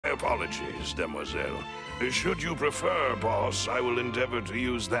apologies, demoiselle. Should you prefer, boss, I will endeavor to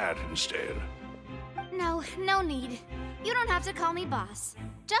use that instead. No, no need. You don't have to call me boss.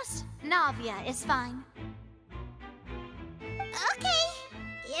 Just Navia is fine. Okay,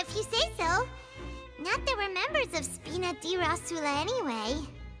 if you say so. Not that we're members of Spina di Rasula anyway.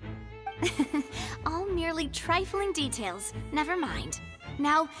 All merely trifling details. Never mind.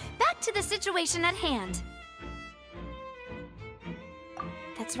 Now, back to the situation at hand.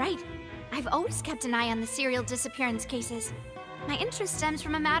 That's right. I've always kept an eye on the serial disappearance cases. My interest stems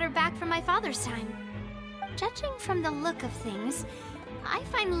from a matter back from my father's time. Judging from the look of things, I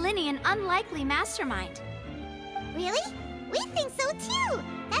find Linny an unlikely mastermind. Really? We think so too!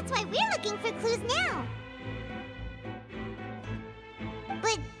 That's why we're looking for clues now.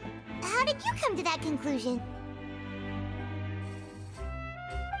 But how did you come to that conclusion?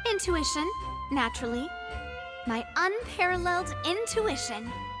 Intuition, naturally. My unparalleled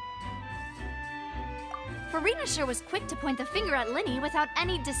intuition. Farina sure was quick to point the finger at Linny without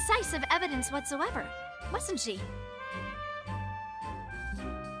any decisive evidence whatsoever, wasn't she?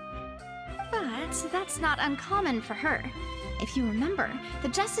 But that's not uncommon for her. If you remember, the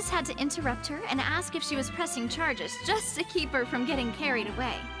Justice had to interrupt her and ask if she was pressing charges just to keep her from getting carried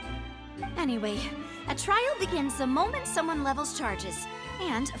away. Anyway, a trial begins the moment someone levels charges.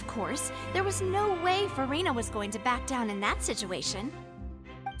 And, of course, there was no way Farina was going to back down in that situation.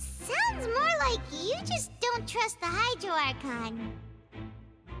 Sounds more like you just don't trust the Hydro Archon.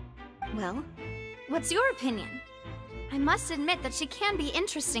 Well, what's your opinion? I must admit that she can be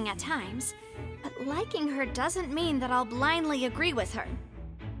interesting at times, but liking her doesn't mean that I'll blindly agree with her.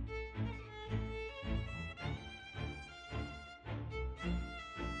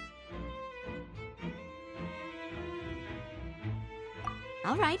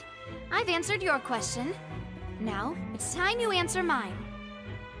 All right, I've answered your question. Now, it's time you answer mine.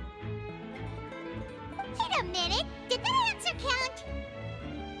 Wait a minute! Did that answer count?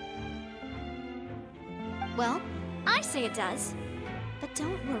 Well, I say it does. But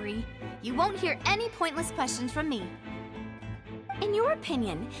don't worry, you won't hear any pointless questions from me. In your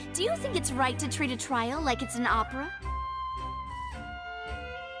opinion, do you think it's right to treat a trial like it's an opera?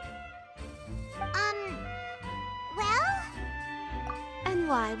 Well? And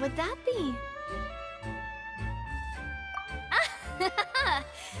why would that be?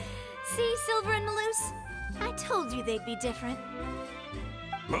 See, Silver and Maloose? I told you they'd be different.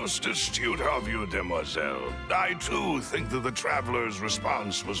 Most astute of you, demoiselle. I too think that the Traveler's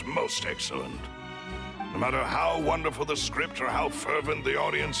response was most excellent. No matter how wonderful the script or how fervent the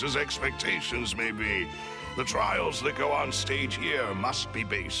audience's expectations may be, the trials that go on stage here must be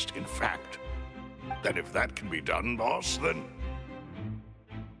based in fact. And if that can be done, boss, then...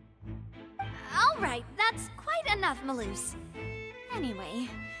 All right, that's quite enough, Maloose. Anyway,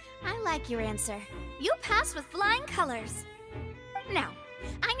 I like your answer. You pass with flying colors. Now,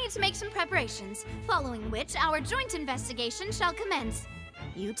 I need to make some preparations, following which our joint investigation shall commence.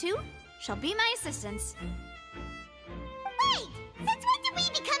 You two shall be my assistants. Wait! Since when did we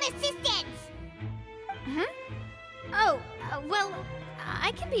become assistants? Oh, well,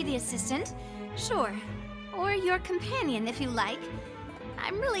 I can be the assistant, sure. Or your companion, if you like.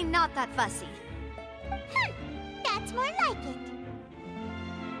 I'm really not that fussy. That's more like it.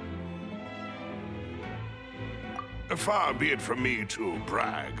 Far be it from me to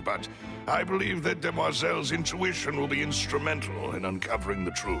brag, but I believe that Demoiselle's intuition will be instrumental in uncovering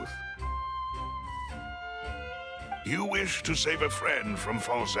the truth. You wish to save a friend from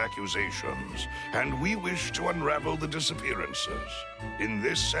false accusations, and we wish to unravel the disappearances. In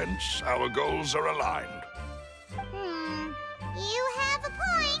this sense, our goals are aligned. You have a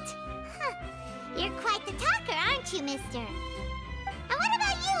point. You're quite the talker, aren't you, mister? And what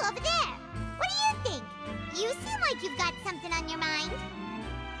about you over there? What do you think? You seem like you've got something on your mind.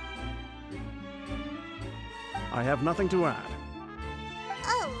 I have nothing to add.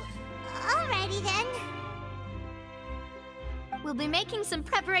 Oh, alrighty then. We'll be making some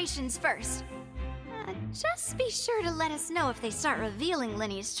preparations first. Just be sure to let us know if they start revealing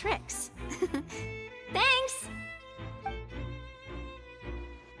Linny's tricks. Thanks!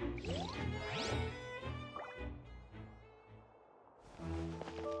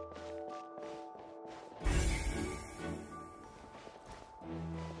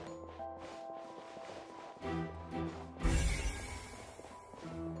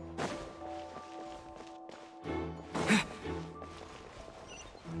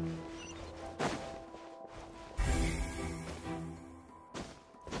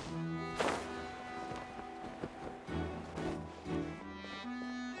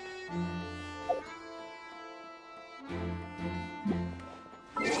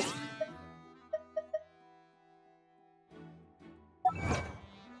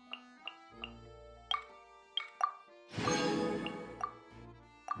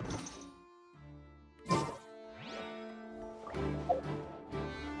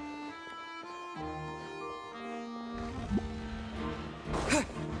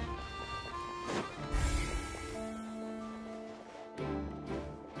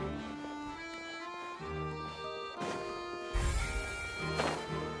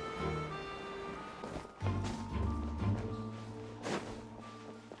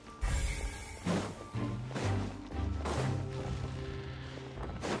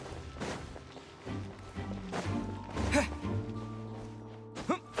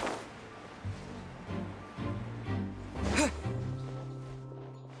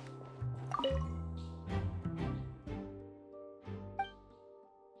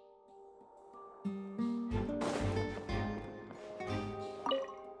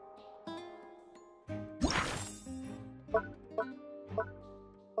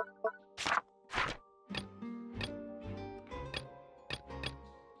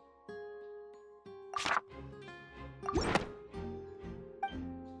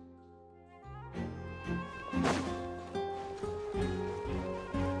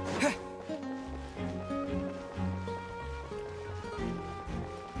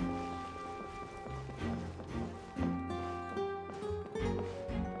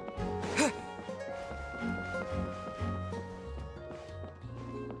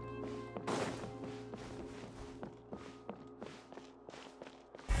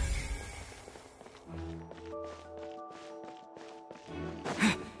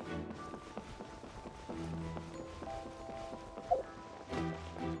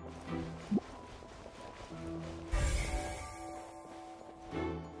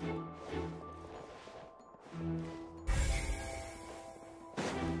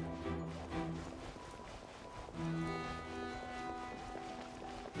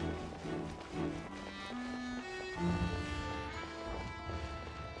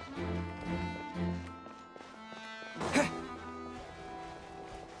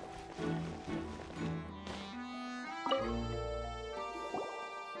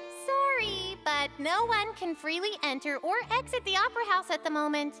 But no one can freely enter or exit the Opera House at the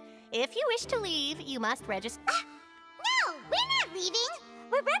moment. If you wish to leave, you must register. No, we're not leaving.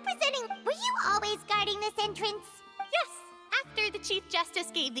 We're representing... Were you always guarding this entrance? Yes, after the Chief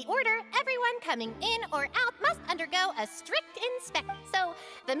Justice gave the order, everyone coming in or out must undergo a strict inspection. So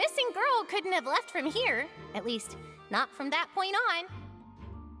the missing girl couldn't have left from here. At least, not from that point on.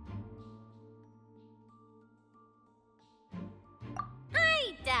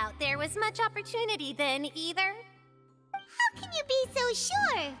 I doubt there was much opportunity then, either. How can you be so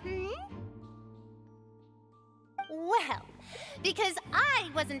sure, Well, because I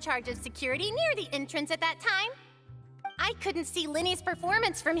was in charge of security near the entrance at that time. I couldn't see Linny's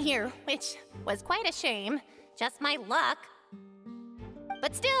performance from here, which was quite a shame. Just my luck.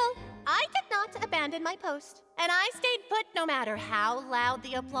 But still, I did not abandon my post, and I stayed put no matter how loud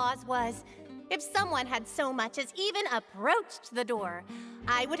the applause was. If someone had so much as even approached the door,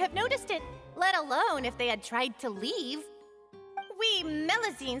 I would have noticed it, let alone if they had tried to leave. We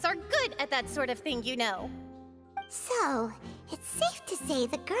Melusines are good at that sort of thing, you know. So, it's safe to say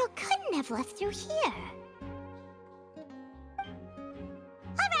the girl couldn't have left through here.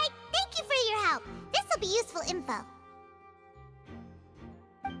 Alright, thank you for your help. This'll be useful info.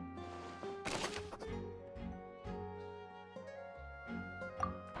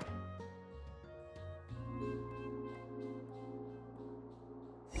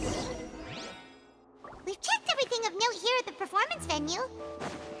 We've checked everything of note here at the performance venue.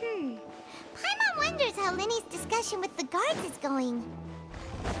 Paimon wonders how Linny's discussion with the guards is going.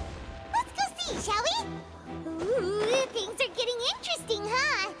 Let's go see, shall we? Ooh, things are getting interesting,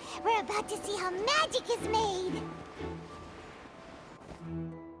 huh? We're about to see how magic is made.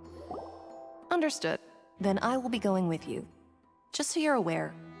 Understood. Then I will be going with you. Just so you're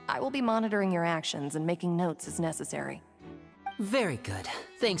aware, I will be monitoring your actions and making notes as necessary. Very good.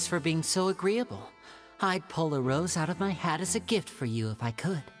 Thanks for being so agreeable. I'd pull a rose out of my hat as a gift for you if I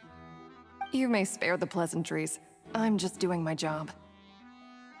could. You may spare the pleasantries. I'm just doing my job.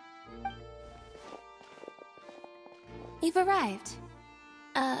 You've arrived.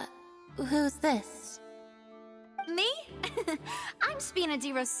 Who's this? Me? I'm Spina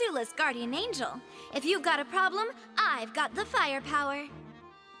di Rosula's guardian angel. If you've got a problem, I've got the firepower.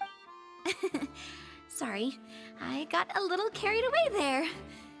 Sorry, I got a little carried away there.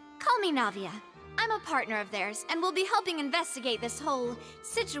 Call me Navia. I'm a partner of theirs, and will be helping investigate this whole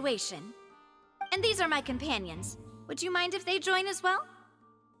situation. And these are my companions. Would you mind if they join as well?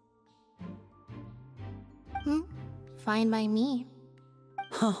 Fine by me.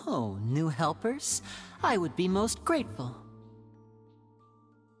 Oh, new helpers? I would be most grateful.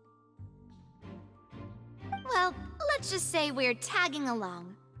 Well, let's just say we're tagging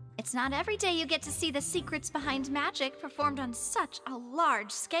along. It's not every day you get to see the secrets behind magic performed on such a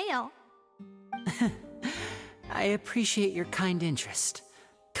large scale. I appreciate your kind interest.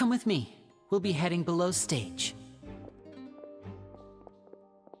 Come with me. We'll be heading below stage.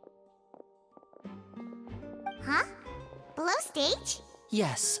 Huh? Below stage?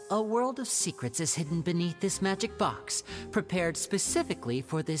 Yes, a world of secrets is hidden beneath this magic box, prepared specifically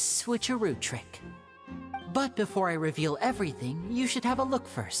for this switcheroo trick. But before I reveal everything, you should have a look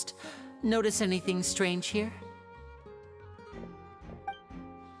first. Notice anything strange here?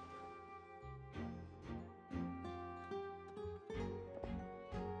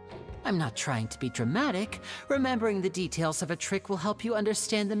 I'm not trying to be dramatic. Remembering the details of a trick will help you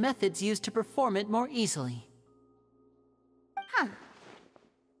understand the methods used to perform it more easily. Huh.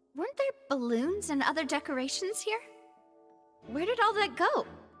 Weren't there balloons and other decorations here? Where did all that go?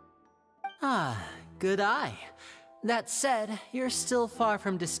 Ah, good eye. That said, you're still far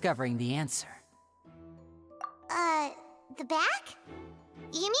from discovering the answer. The back?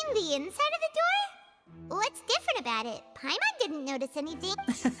 You mean the inside of the door? What's different about it? Paimon didn't notice anything.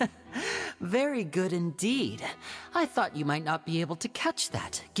 Very good indeed. I thought you might not be able to catch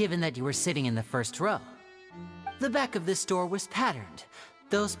that, given that you were sitting in the first row. The back of this door was patterned.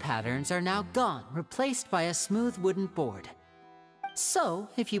 Those patterns are now gone, replaced by a smooth wooden board. So,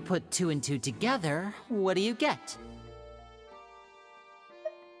 if you put 2 and 2 together, what do you get?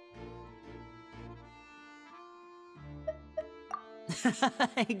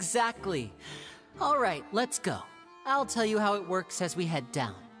 Exactly. All right, let's go. I'll tell you how it works as we head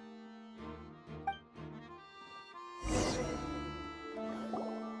down.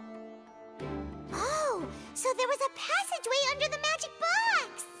 Oh, so there was a passageway under the magic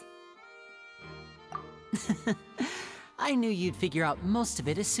box! I knew you'd figure out most of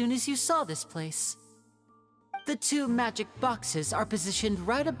it as soon as you saw this place. The 2 magic boxes are positioned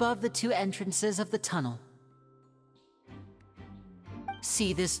right above the 2 entrances of the tunnel.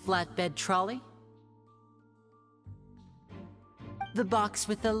 See this flatbed trolley? The box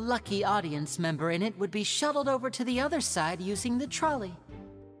with the lucky audience member in it would be shuttled over to the other side using the trolley.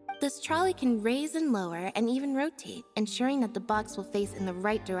 This trolley can raise and lower and even rotate, ensuring that the box will face in the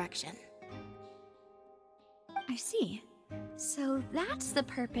right direction. I see. So that's the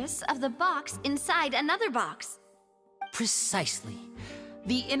purpose of the box inside another box. Precisely.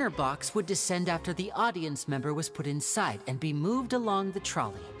 The inner box would descend after the audience member was put inside and be moved along the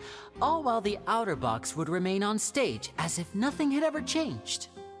trolley, all while the outer box would remain on stage as if nothing had ever changed.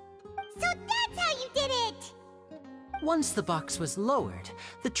 So that's how you did it! Once the box was lowered,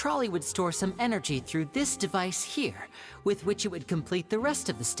 the trolley would store some energy through this device here, with which it would complete the rest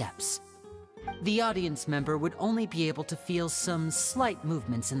of the steps. The audience member would only be able to feel some slight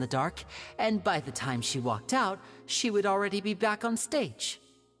movements in the dark, and by the time she walked out, she would already be back on stage.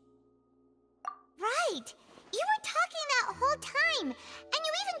 Right! You were talking that whole time, and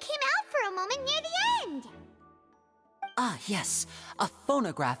you even came out for a moment near the end! Ah, yes. A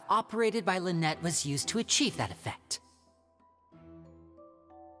phonograph operated by Lynette was used to achieve that effect.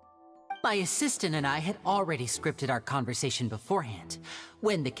 My assistant and I had already scripted our conversation beforehand.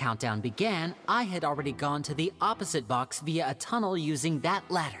 When the countdown began, I had already gone to the opposite box via a tunnel using that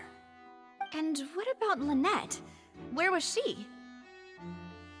ladder. And what about Lynette? Where was she?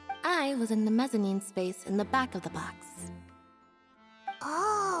 I was in the mezzanine space in the back of the box.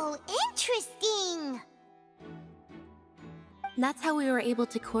 Oh, interesting! That's how we were able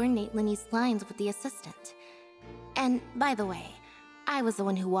to coordinate Linny's lines with the assistant. And by the way, I was the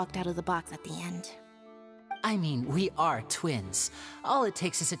one who walked out of the box at the end. I mean, we are twins. All it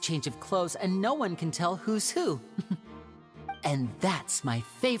takes is a change of clothes and no one can tell who's who. And that's my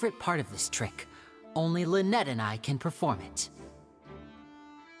favorite part of this trick. Only Lynette and I can perform it.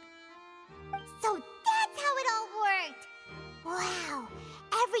 So that's how it all worked! Wow!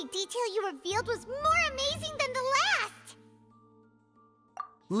 Every detail you revealed was more amazing than the last!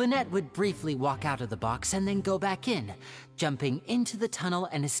 Lynette would briefly walk out of the box and then go back in, jumping into the tunnel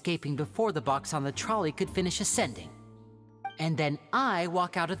and escaping before the box on the trolley could finish ascending. And then I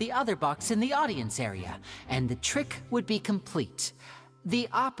walk out of the other box in the audience area, and the trick would be complete. The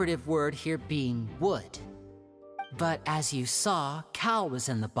operative word here being would. But as you saw, Cal was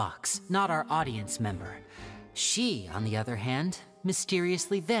in the box, not our audience member. She, on the other hand,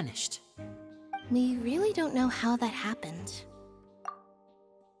 mysteriously vanished. We really don't know how that happened.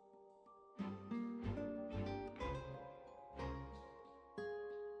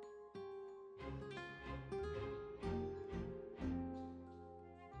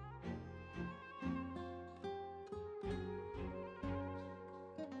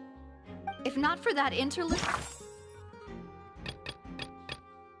 If not for that interlude...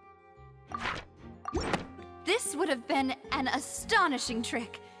 This would have been an astonishing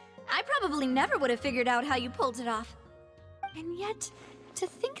trick. I probably never would have figured out how you pulled it off. And yet, to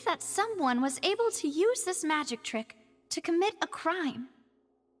think that someone was able to use this magic trick to commit a crime.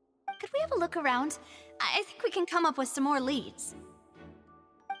 Could we have a look around? I think we can come up with some more leads.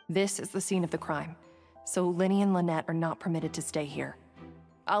 This is the scene of the crime, so Linny and Lynette are not permitted to stay here.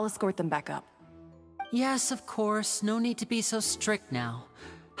 I'll escort them back up. Yes, of course. No need to be so strict now.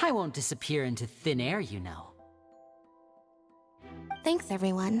 I won't disappear into thin air, you know. Thanks,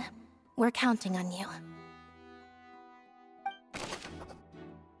 everyone. We're counting on you.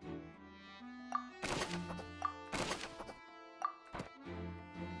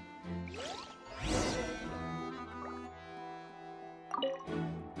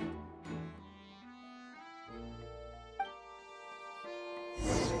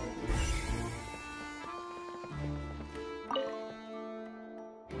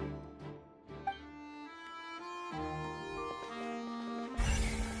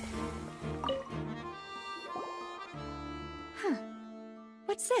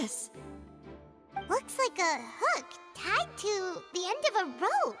 What's this? Looks like a hook tied to the end of a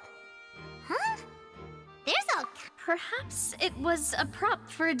rope. Huh? There's all... Perhaps it was a prop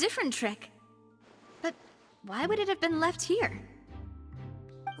for a different trick. But why would it have been left here?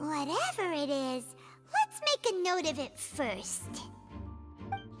 Whatever it is, let's make a note of it first.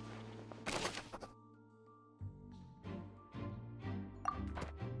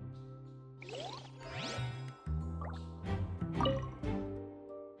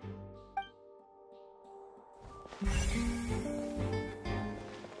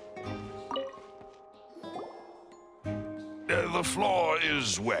 The floor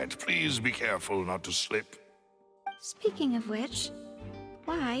is wet. Please be careful not to slip. Speaking of which,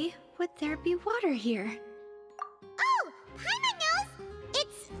 why would there be water here? Oh, Paimon knows!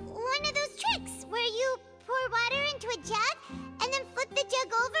 It's one of those tricks where you pour water into a jug and then flip the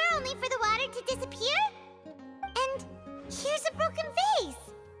jug over only for the water to disappear. And here's a broken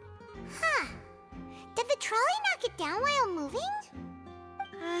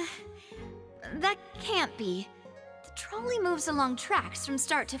that can't be. The trolley moves along tracks from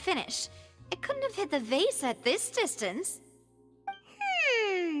start to finish. It couldn't have hit the vase at this distance.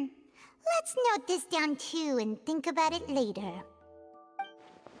 Let's note this down too and think about it later.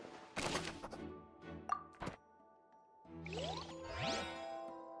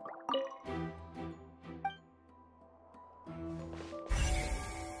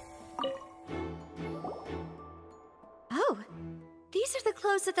 Oh, these are the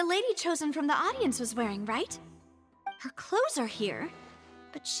clothes that the lady chosen from the audience was wearing, right? Her clothes are here,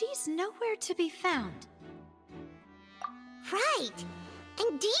 but she's nowhere to be found. Right.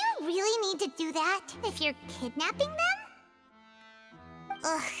 And do you really need to do that if you're kidnapping them?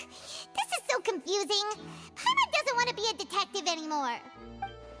 Ugh, this is so confusing. Paimon doesn't want to be a detective anymore.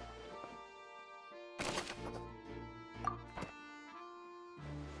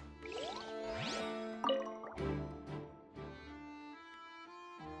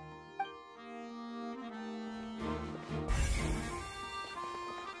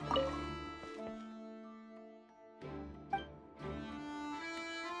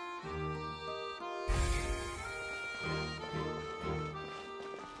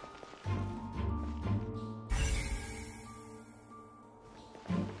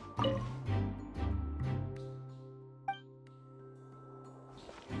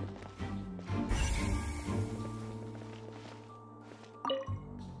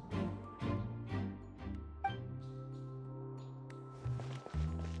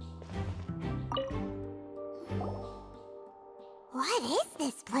 What is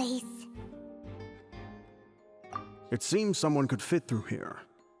this place? It seems someone could fit through here.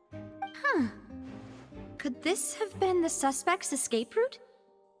 Could this have been the suspect's escape route?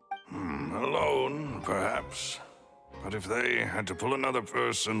 Alone, perhaps. But if they had to pull another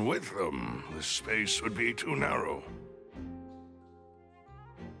person with them, the space would be too narrow.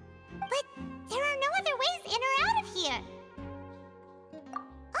 But there are no other ways in or out of here.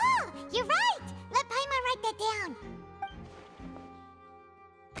 Oh, you're right! Let Paimon write that down.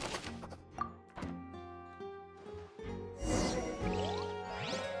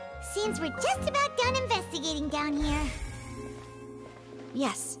 Seems we're just about done investigating down here.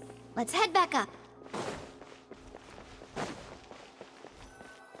 Yes. Let's head back up.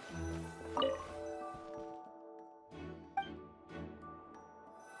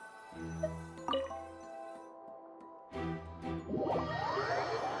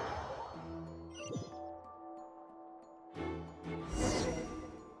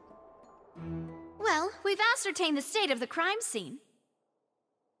 Well, we've ascertained the state of the crime scene.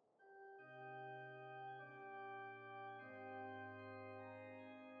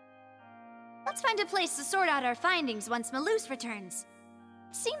 Let's find a place to sort out our findings once Malus returns.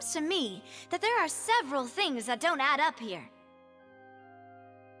 Seems to me that there are several things that don't add up here.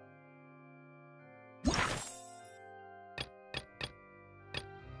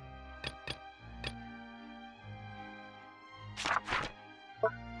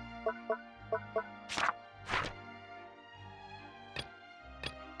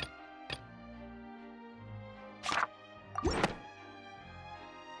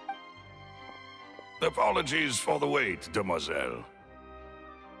 Apologies for the wait, demoiselle.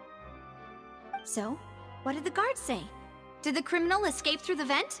 So, what did the guards say? Did the criminal escape through the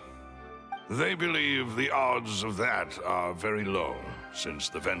vent? They believe the odds of that are very low, since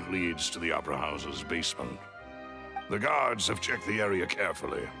the vent leads to the Opera House's basement. The guards have checked the area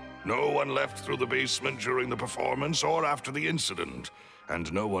carefully. No one left through the basement during the performance or after the incident,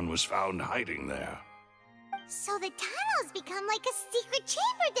 and no one was found hiding there. So the tunnels become like a secret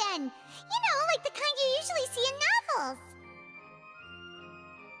chamber then! You know, like the kind you usually see in novels!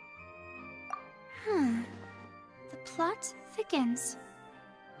 The plot thickens.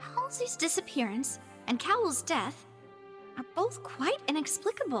 Halsey's disappearance and Cowell's death are both quite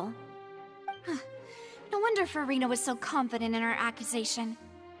inexplicable. No wonder Farina was so confident in her accusation.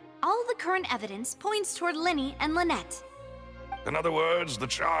 All the current evidence points toward Linny and Lynette. In other words, the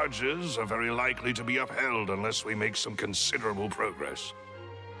charges are very likely to be upheld unless we make some considerable progress.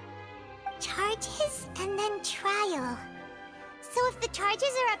 Charges and then trial. So if the charges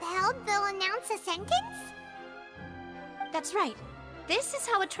are upheld, they'll announce a sentence? That's right. This is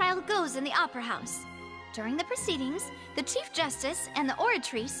how a trial goes in the Opera House. During the proceedings, the Chief Justice and the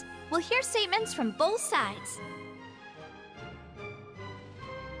Oratrice will hear statements from both sides.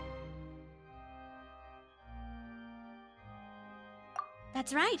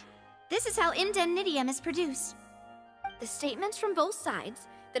 That's right. This is how indemnitium is produced. The statements from both sides,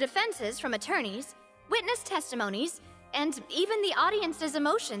 the defenses from attorneys, witness testimonies, and even the audience's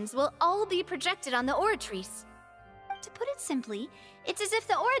emotions will all be projected on the Oratrice. To put it simply, it's as if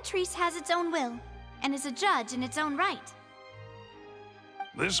the Oratrice has its own will, and is a judge in its own right.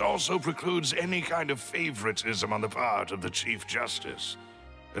 This also precludes any kind of favoritism on the part of the Chief Justice.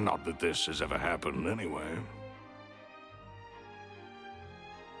 And not that this has ever happened anyway.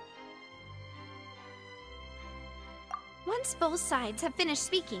 Once both sides have finished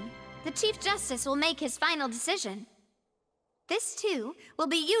speaking, the Chief Justice will make his final decision. This, too, will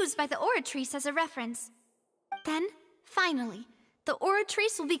be used by the Oratrice as a reference. Then, finally, the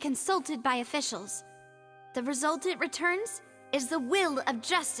Oratrice will be consulted by officials. The result it returns is the will of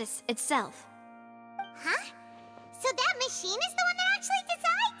justice itself. Huh? So that machine is the one that actually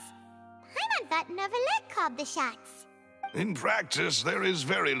decides? Paimon thought Neverlet called the shots. In practice, there is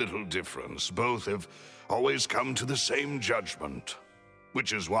very little difference. Both have always come to the same judgment,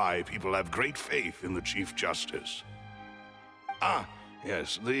 which is why people have great faith in the Chief Justice. Ah,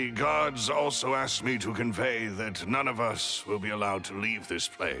 yes, the guards also asked me to convey that none of us will be allowed to leave this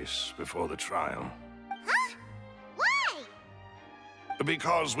place before the trial. Huh? Why?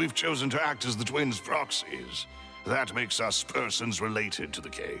 Because we've chosen to act as the twins' proxies. That makes us persons related to the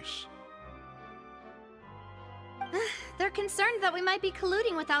case. They're concerned that we might be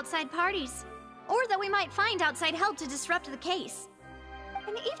colluding with outside parties, or that we might find outside help to disrupt the case.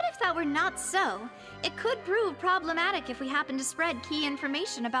 And even if that were not so, it could prove problematic if we happen to spread key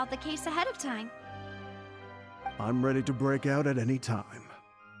information about the case ahead of time. I'm ready to break out at any time.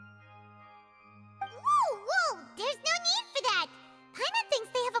 Whoa! There's no need for that! Paimon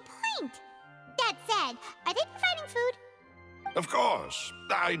thinks they have a point. That said, are they providing food? Of course.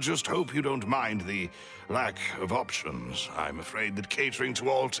 I just hope you don't mind the lack of options. I'm afraid that catering to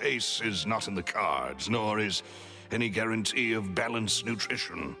all tastes is not in the cards, nor is any guarantee of balanced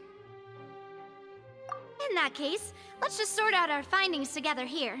nutrition. In that case, let's just sort out our findings together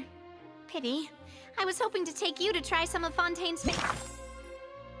here. Pity. I was hoping to take you to try some of Fontaine's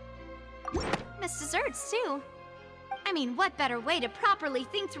Miss desserts, too. I mean, what better way to properly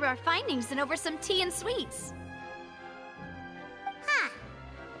think through our findings than over some tea and sweets? Huh.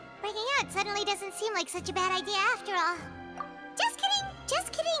 Breaking out suddenly doesn't seem like such a bad idea after all. Just kidding!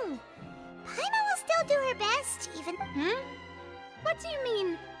 Just kidding! Paimon will still do her best, even... What do you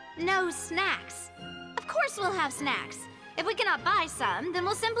mean, no snacks? Of course we'll have snacks. If we cannot buy some, then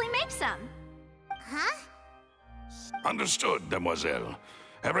we'll simply make some. Huh? Understood, Demoiselle.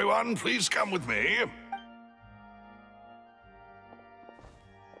 Everyone, please come with me.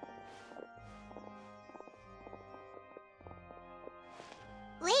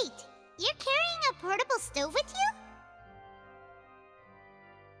 Wait, you're carrying a portable stove with you?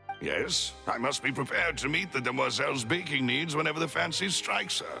 Yes, I must be prepared to meet the Demoiselle's baking needs whenever the fancy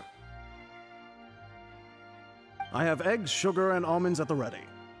strikes her. I have eggs, sugar, and almonds at the ready.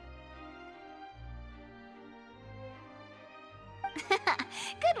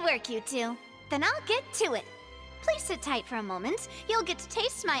 Good work, you two. Then I'll get to it. Please sit tight for a moment. You'll get to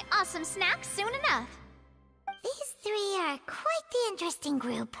taste my awesome snacks soon enough. These three are quite the interesting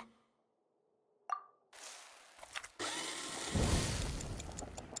group.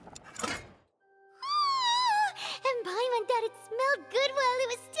 And Paimon thought it smelled good while it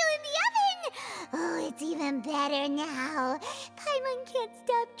was still in the oven! Oh, it's even better now. Paimon can't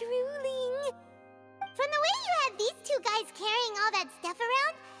stop drooling. From the way you had these two guys carrying all that stuff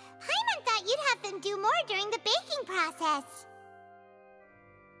around, Paimon thought you'd have them do more during the baking process.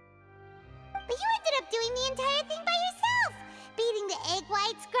 But you ended up doing the entire thing by yourself! Beating the egg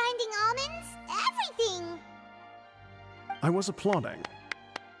whites, grinding almonds, everything! I was applauding.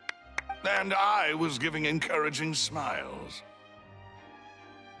 And I was giving encouraging smiles.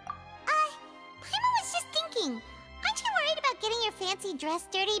 Paimon was just thinking, aren't you worried about getting your fancy dress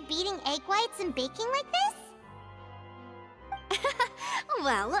dirty beating egg whites and baking like this?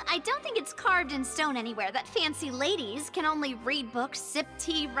 Well, I don't think it's carved in stone anywhere that fancy ladies can only read books, sip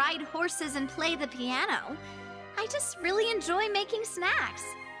tea, ride horses, and play the piano. I just really enjoy making snacks.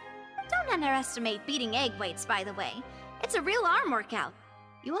 Don't underestimate beating egg whites, by the way. It's a real arm workout.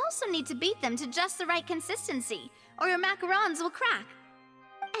 You also need to beat them to just the right consistency, or your macarons will crack.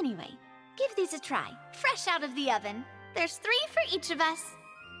 Anyway, give these a try, fresh out of the oven. There's 3 for each of us.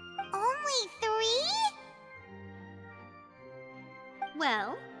 Only 3?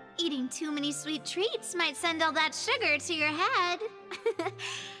 Well, eating too many sweet treats might send all that sugar to your head.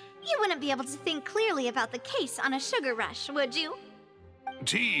 You wouldn't be able to think clearly about the case on a sugar rush, would you?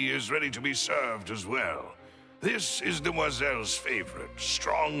 Tea is ready to be served as well. This is Demoiselle's favorite,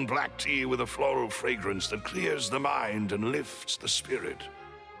 strong black tea with a floral fragrance that clears the mind and lifts the spirit.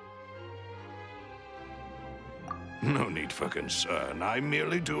 No need for concern. I'm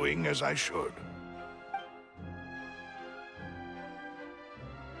merely doing as I should.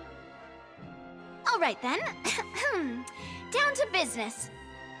 right then. Down to business.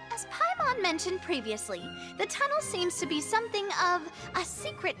 As Paimon mentioned previously, the tunnel seems to be something of a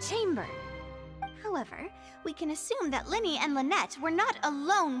secret chamber. However, we can assume that Linny and Lynette were not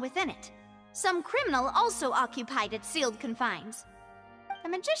alone within it. Some criminal also occupied its sealed confines. The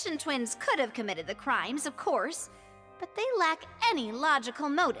magician twins could have committed the crimes, of course, but they lack any logical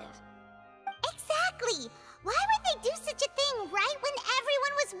motive. Exactly! Why would they do such a thing right when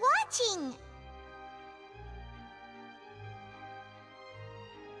everyone was watching?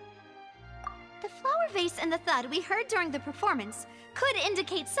 The flower vase and the thud we heard during the performance could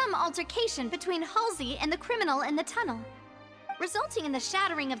indicate some altercation between Halsey and the criminal in the tunnel, resulting in the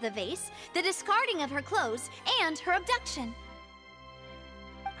shattering of the vase, the discarding of her clothes, and her abduction.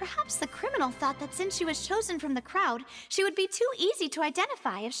 Perhaps the criminal thought that since she was chosen from the crowd, she would be too easy to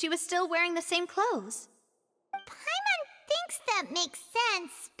identify if she was still wearing the same clothes. Paimon thinks that makes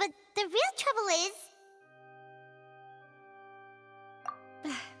sense, but the real trouble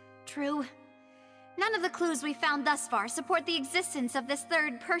is... True. None of the clues we found thus far support the existence of this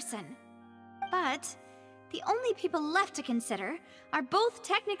third person. But the only people left to consider are both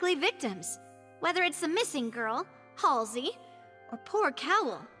technically victims, whether it's the missing girl, Halsey, or poor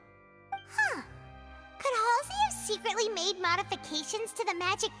Cowl. Huh. Could Halsey have secretly made modifications to the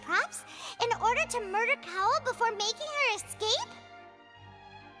magic props in order to murder Cowl before making her escape?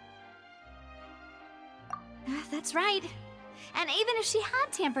 That's right. And even if she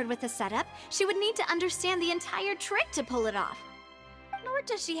had tampered with the setup, she would need to understand the entire trick to pull it off. Nor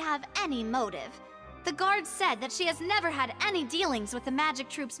does she have any motive. The guards said that she has never had any dealings with the Magic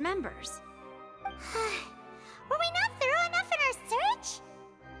Troop's members. Were we not thorough enough in our search?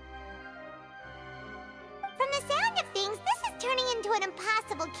 From the sound of things, this is turning into an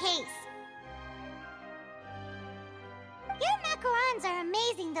impossible case. Your macarons are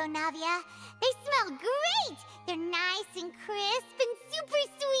amazing though, Navia. They smell great! They're nice and crisp and super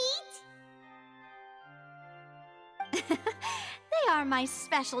sweet! They are my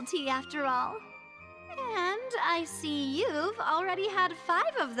specialty after all. And I see you've already had 5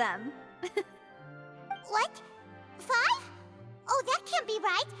 of them. What? 5? Oh, that can't be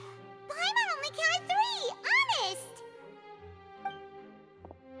right. Paimon only counted 3, honest!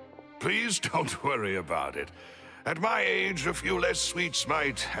 Please don't worry about it. At my age, a few less sweets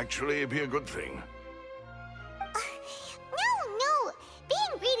might actually be a good thing. No.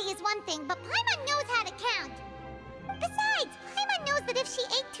 Being greedy is one thing, but Paimon knows how to count. Besides, Paimon knows that if she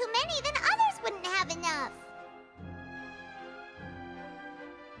ate too many, then others wouldn't have enough.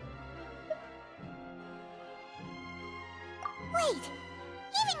 Wait,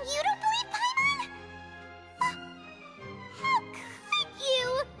 even you don't believe Paimon? How could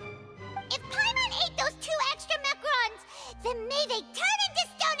you? If Paimon ate those 2 extra macarons, then may they turn into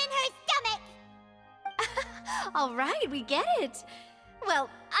stone in her stomach! All right, we get it. Well,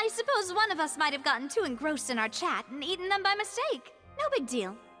 I suppose one of us might have gotten too engrossed in our chat and eaten them by mistake. No big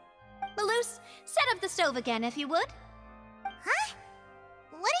deal. Maloose, set up the stove again if you would. Huh?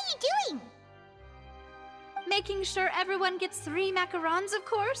 What are you doing? Making sure everyone gets 3 macarons, of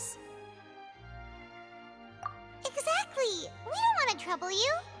course. Exactly. We don't want to trouble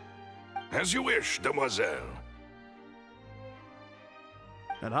you. As you wish, demoiselle.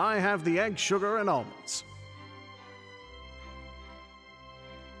 And I have the egg, sugar, and almonds.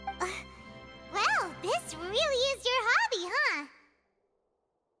 Well, this really is your hobby, huh?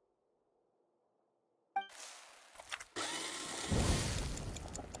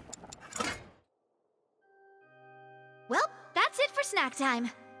 Well, that's it for snack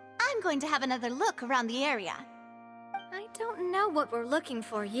time. I'm going to have another look around the area. I don't know what we're looking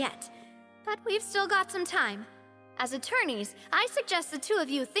for yet, but we've still got some time. As attorneys, I suggest the 2 of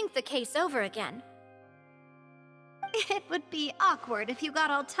you think the case over again. It would be awkward if you got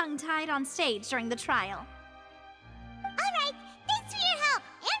all tongue-tied on stage during the trial. Alright, thanks for your help,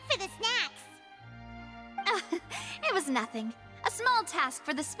 and for the snacks. It was nothing. A small task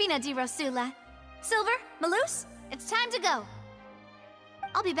for the Spina di Rosula. Silver, Maloose, it's time to go.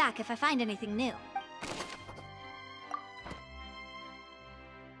 I'll be back if I find anything new.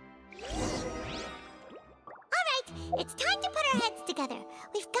 Alright, it's time to put our heads together.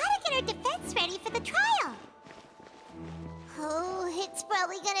 We've got to get our defense ready for the trial. Oh, it's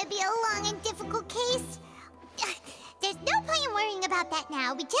probably gonna be a long and difficult case. There's no point in worrying about that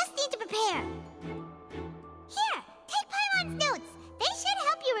now. We just need to prepare. Here, take Paimon's notes. They should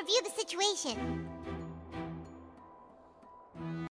help you review the situation.